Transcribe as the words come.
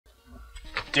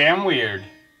Damn weird.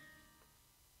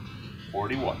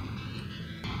 41.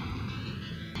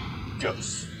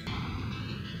 Ghosts.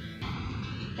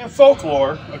 In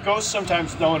folklore, a ghost,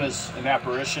 sometimes known as an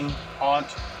apparition, haunt,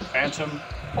 phantom,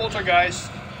 poltergeist,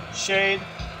 shade,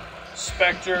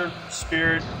 specter,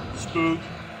 spirit, spook,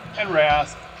 and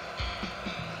wrath,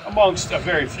 amongst a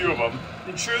very few of them.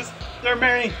 In truth, there are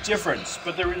many different,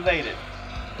 but they're related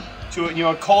to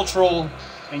a cultural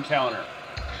encounter.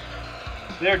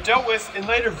 They're dealt with in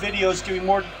later videos, giving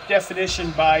more definition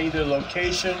by either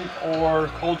location or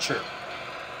culture.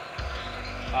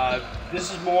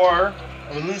 This is more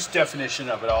of a loose definition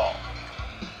of it all.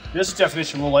 This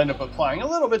definition will end up applying a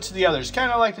little bit to the others,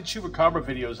 kind of like the Chupacabra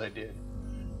videos I did,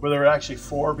 where there were actually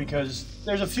 4, because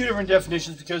there's a few different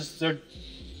definitions because they're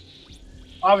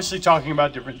obviously talking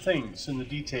about different things in the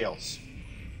details.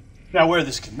 Now, where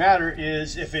this can matter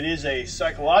is if it is a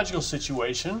psychological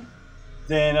situation,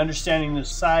 then understanding the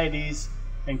societies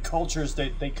and cultures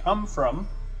that they come from,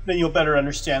 then you'll better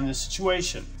understand the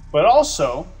situation. But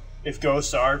also, if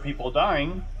ghosts are people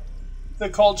dying, the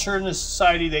culture and the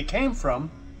society they came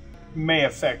from may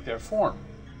affect their form.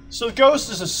 So the ghost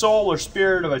is a soul or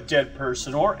spirit of a dead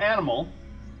person or animal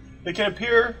that can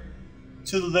appear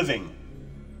to the living.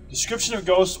 Description of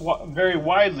ghosts vary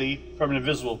widely from an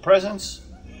invisible presence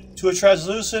to a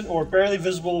translucent or barely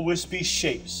visible wispy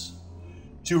shapes,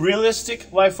 to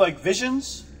realistic, lifelike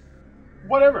visions,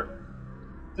 whatever.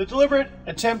 The deliberate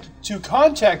attempt to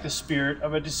contact the spirit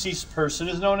of a deceased person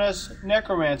is known as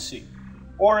necromancy,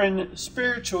 or in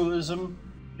spiritualism,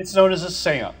 it's known as a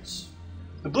seance.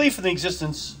 The belief in the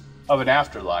existence of an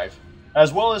afterlife,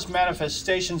 as well as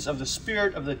manifestations of the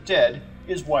spirit of the dead,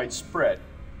 is widespread,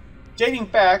 dating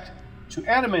back to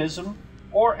animism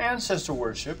or ancestor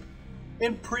worship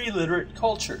in pre-literate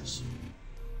cultures.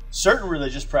 Certain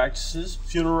religious practices,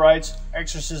 funeral rites,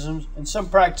 exorcisms, and some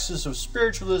practices of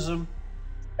spiritualism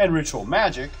and ritual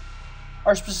magic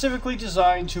are specifically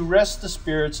designed to rest the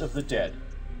spirits of the dead.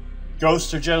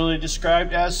 Ghosts are generally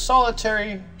described as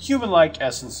solitary, human-like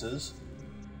essences,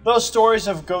 though stories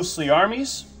of ghostly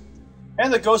armies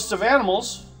and the ghosts of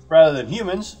animals, rather than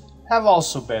humans, have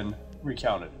also been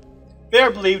recounted. They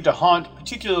are believed to haunt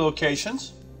particular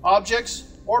locations, objects,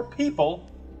 or people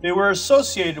they were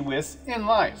associated with in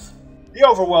life. The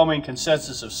overwhelming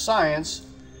consensus of science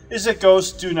is that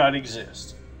ghosts do not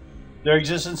exist. Their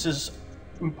existence is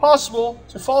impossible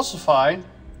to falsify,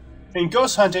 and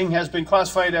ghost hunting has been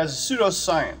classified as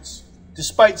pseudoscience.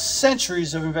 Despite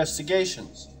centuries of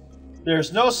investigations, there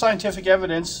is no scientific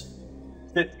evidence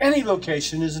that any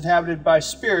location is inhabited by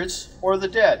spirits or the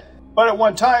dead. But at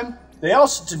one time, they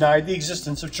also denied the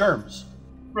existence of germs.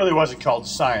 It really wasn't called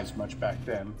science much back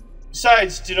then.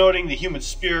 Besides denoting the human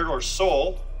spirit or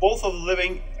soul, both of the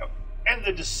living and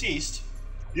the deceased,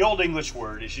 the Old English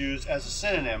word is used as a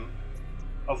synonym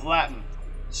of Latin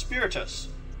spiritus,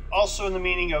 also in the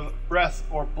meaning of breath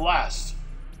or blast,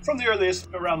 from the earliest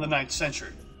around the 9th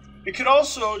century. It could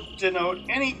also denote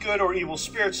any good or evil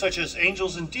spirits such as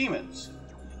angels and demons.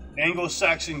 The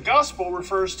Anglo-Saxon Gospel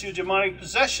refers to demonic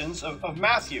possessions of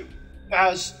Matthew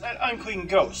as an unclean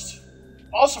ghost.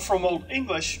 Also from Old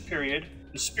English period,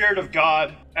 the Spirit of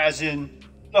God as in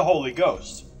the Holy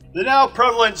Ghost. The now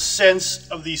prevalent sense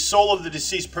of the soul of the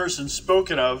deceased person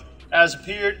spoken of as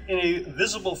appeared in a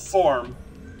visible form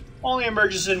only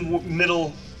emerges in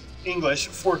Middle English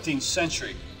 14th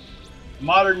century. The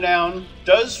modern noun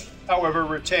does, however,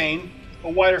 retain a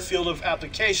wider field of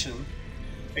application,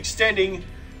 extending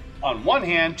on one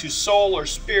hand to soul or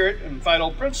spirit and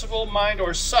vital principle, mind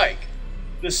or psyche,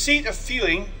 the seat of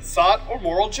feeling, thought, or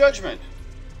moral judgment.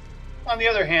 On the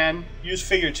other hand, used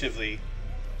figuratively,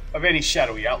 of any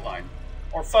shadowy outline,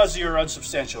 or fuzzy or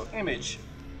unsubstantial image,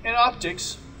 in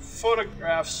optics,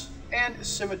 photographs, and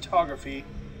cinematography,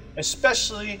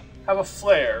 especially have a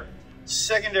flare,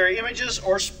 secondary images,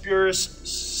 or spurious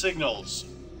signals.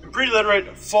 In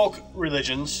pre-literate folk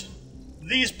religions,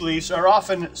 these beliefs are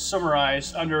often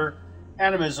summarized under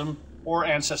animism or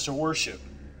ancestor worship.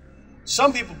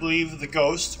 Some people believe the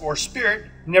ghost or spirit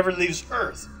never leaves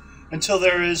Earth until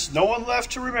there is no one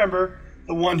left to remember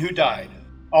the one who died.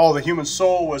 Although the human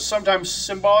soul was sometimes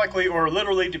symbolically or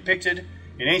literally depicted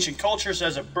in ancient cultures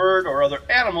as a bird or other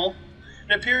animal,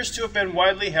 it appears to have been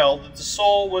widely held that the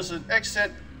soul was an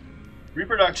extant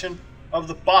reproduction of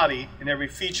the body in every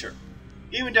feature,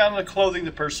 even down to the clothing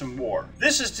the person wore.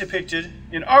 This is depicted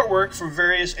in artwork from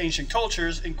various ancient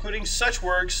cultures, including such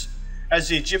works as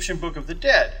the Egyptian Book of the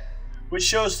Dead, which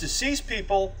shows deceased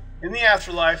people in the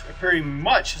afterlife appearing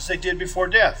much as they did before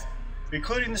death,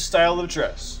 including the style of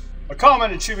dress. A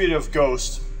common attribute of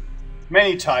ghosts,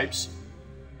 many types,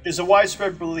 is a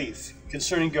widespread belief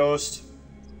concerning ghosts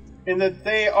in that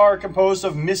they are composed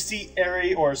of misty,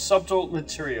 airy, or subtle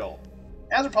material.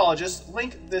 Anthropologists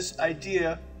link this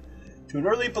idea to an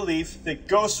early belief that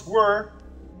ghosts were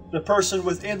the person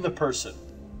within the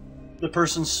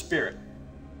person's spirit.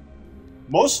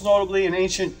 Most notably in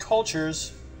ancient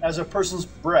cultures as a person's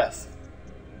breath,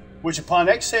 which upon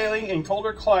exhaling in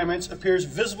colder climates appears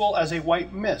visible as a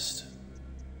white mist.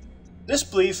 This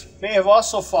belief may have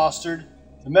also fostered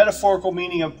the metaphorical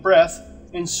meaning of breath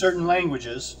in certain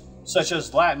languages, such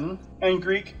as Latin and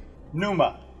Greek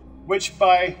pneuma, which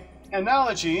by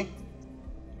analogy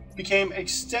became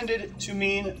extended to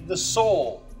mean the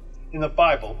soul. In the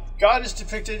Bible, God is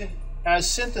depicted as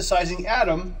synthesizing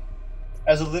Adam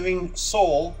as a living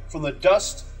soul from the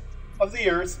dust of the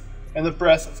earth and the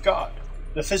breath of God.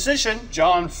 The physician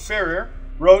John Ferrer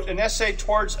wrote an essay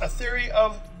towards a theory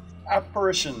of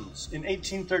apparitions in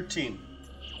 1813,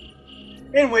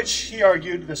 in which he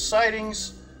argued the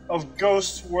sightings of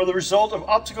ghosts were the result of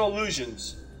optical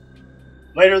illusions.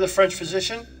 Later, the French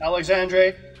physician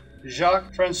Alexandre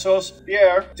Jacques-François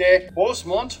Pierre de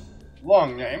Bousmont,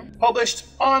 long name, published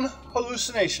On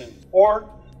Hallucination, or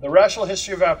The Rational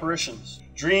History of Apparitions,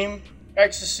 Dream,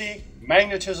 Ecstasy,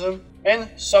 Magnetism, and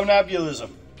Somnambulism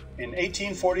in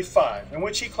 1845, in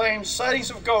which he claimed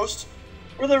sightings of ghosts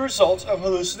were the result of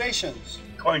hallucinations.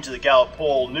 According to the Gallup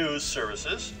Poll News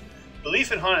Services,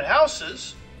 belief in haunted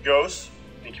houses, ghosts,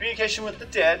 and communication with the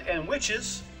dead and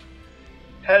witches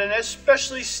had an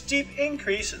especially steep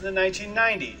increase in the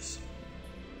 1990s.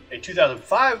 A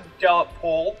 2005 Gallup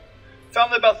poll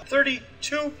found that about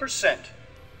 32%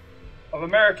 of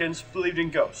Americans believed in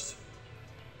ghosts.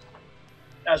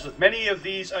 As with many of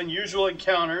these unusual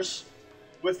encounters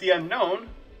with the unknown,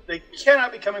 they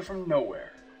cannot be coming from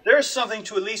nowhere. There is something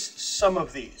to at least some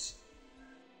of these.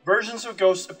 Versions of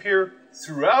ghosts appear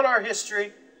throughout our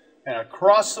history and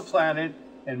across the planet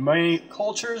in many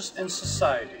cultures and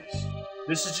societies.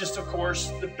 This is just, of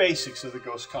course, the basics of the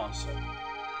ghost concept.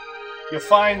 You'll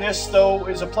find this, though,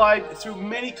 is applied through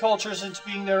many cultures into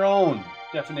being their own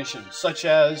definitions, such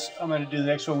as, I'm going to do the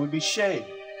next one, would be shade.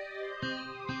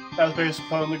 That was based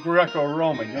upon the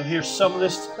Greco-Roman. You'll hear some of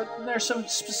this, but there's some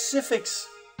specifics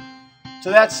to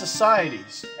that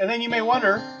societies. And then you may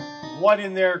wonder what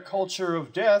in their culture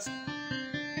of death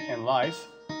and life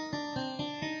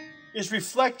is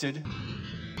reflected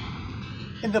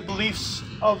in the beliefs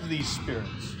of these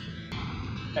spirits,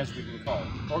 as we can call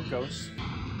them, or ghosts.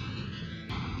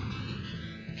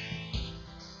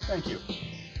 Thank you.